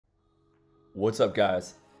What's up,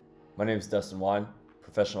 guys? My name is Dustin Wine,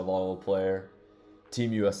 professional volleyball player,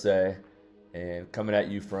 Team USA, and coming at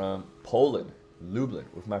you from Poland, Lublin,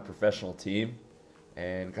 with my professional team,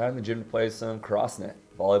 and got in the gym to play some Crossnet,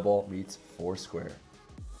 volleyball meets Foursquare.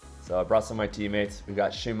 So I brought some of my teammates. We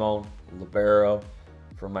got Shimon, libero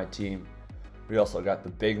from my team. We also got the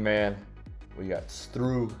big man. We got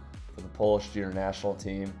Stru for the Polish junior national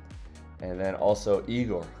team. And then also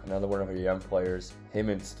Igor, another one of our young players. Him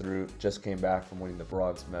and Stru just came back from winning the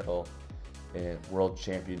bronze medal in World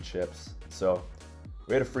Championships. So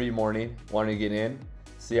we had a free morning, wanted to get in,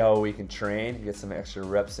 see how we can train, get some extra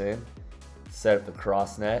reps in, set up the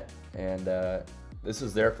Crossnet. And this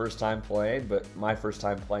was their first time playing, but my first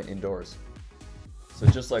time playing indoors. So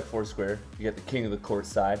just like Foursquare, you get the king of the court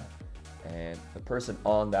side, and the person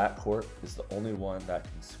on that court is the only one that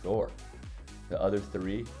can score. The other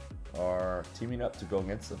three are teaming up to go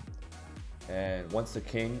against them. And once the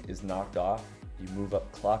king is knocked off, you move up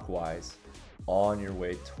clockwise on your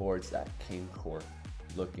way towards that king court,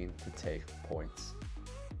 looking to take points.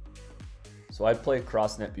 So I'd played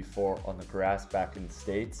Crossnet before on the grass back in the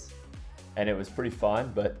States, and it was pretty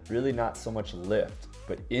fun, but really not so much lift.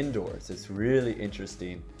 But indoors, it's really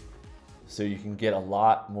interesting. So you can get a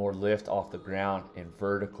lot more lift off the ground and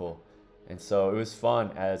vertical. And so it was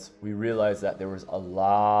fun as we realized that there was a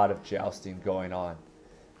lot of jousting going on.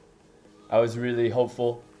 I was really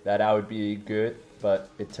hopeful that I would be good, but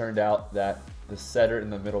it turned out that the setter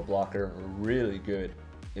and the middle blocker were really good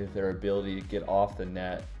in their ability to get off the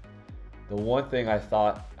net. The one thing I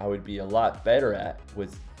thought I would be a lot better at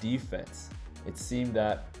was defense. It seemed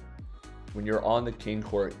that when you're on the king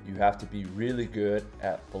court, you have to be really good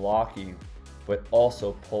at blocking, but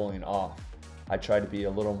also pulling off. I tried to be a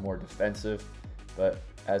little more defensive, but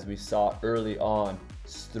as we saw early on,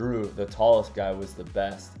 Stru, the tallest guy, was the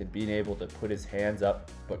best in being able to put his hands up,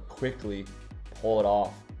 but quickly pull it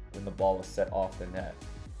off when the ball was set off the net.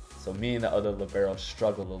 So me and the other libero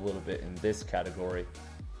struggled a little bit in this category.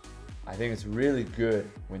 I think it's really good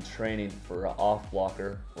when training for an off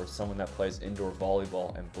blocker or someone that plays indoor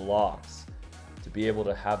volleyball and blocks to be able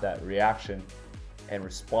to have that reaction and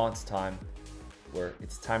response time where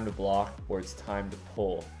it's time to block or it's time to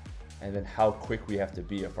pull, and then how quick we have to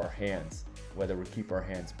be with our hands, whether we keep our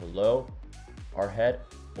hands below our head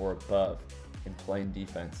or above in playing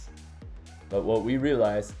defense. But what we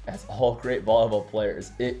realized, as all great volleyball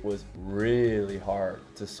players, it was really hard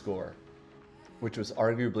to score, which was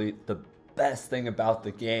arguably the best thing about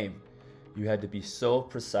the game. You had to be so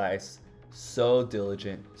precise, so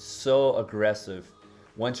diligent, so aggressive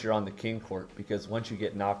once you're on the king court, because once you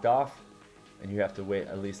get knocked off, and you have to wait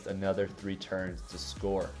at least another 3 turns to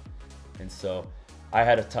score. And so I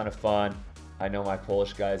had a ton of fun. I know my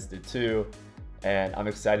Polish guys did too, and I'm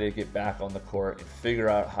excited to get back on the court and figure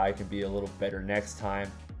out how I can be a little better next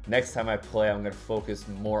time. Next time I play, I'm gonna focus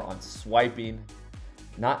more on swiping,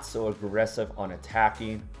 not so aggressive on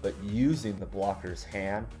attacking, but using the blocker's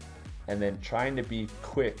hand, and then trying to be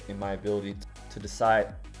quick in my ability to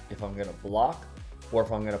decide if I'm gonna block or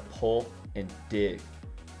if I'm gonna pull and dig.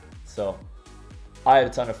 So I had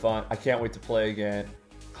a ton of fun. I can't wait to play again.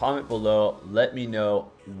 Comment below, let me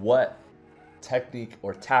know what technique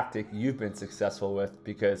or tactic you've been successful with,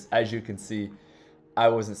 because as you can see, I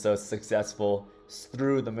wasn't so successful.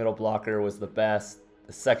 Stru, the middle blocker, was the best.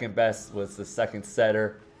 The second best was the second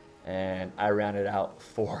setter, and I rounded out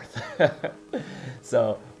 4th.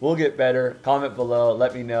 So we'll get better. Comment below,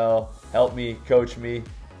 let me know, help me, coach me,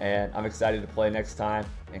 and I'm excited to play next time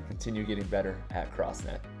and continue getting better at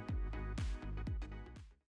Crossnet.